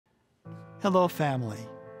Hello, family.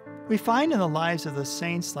 We find in the lives of the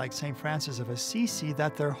saints like St. Francis of Assisi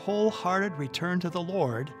that their wholehearted return to the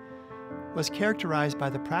Lord was characterized by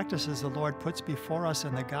the practices the Lord puts before us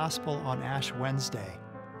in the Gospel on Ash Wednesday: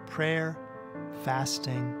 prayer,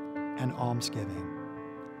 fasting, and almsgiving.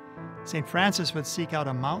 St. Francis would seek out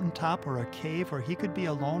a mountaintop or a cave where he could be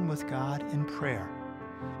alone with God in prayer.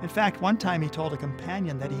 In fact, one time he told a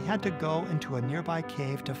companion that he had to go into a nearby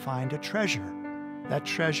cave to find a treasure. That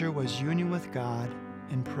treasure was union with God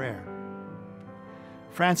in prayer.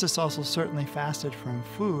 Francis also certainly fasted from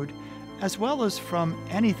food, as well as from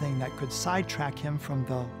anything that could sidetrack him from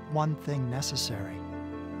the one thing necessary.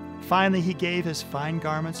 Finally, he gave his fine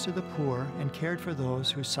garments to the poor and cared for those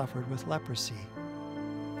who suffered with leprosy.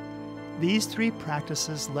 These three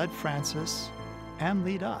practices led Francis and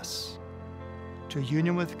lead us to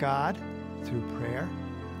union with God through prayer,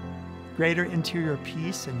 greater interior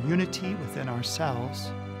peace and unity within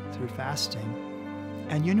ourselves through fasting,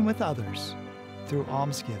 and union with others through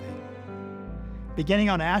almsgiving. Beginning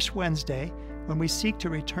on Ash Wednesday, when we seek to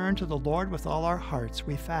return to the Lord with all our hearts,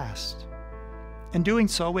 we fast. In doing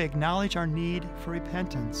so, we acknowledge our need for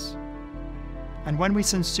repentance. And when we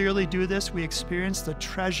sincerely do this, we experience the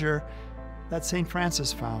treasure that St.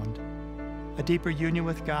 Francis found: a deeper union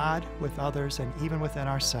with God, with others, and even within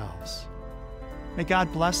ourselves. May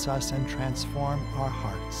God bless us and transform our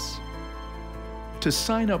hearts. To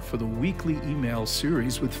sign up for the weekly email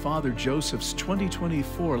series with Father Joseph's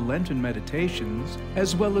 2024 Lenten Meditations,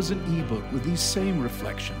 as well as an ebook with these same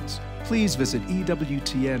reflections, please visit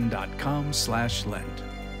ewtn.com/Lent.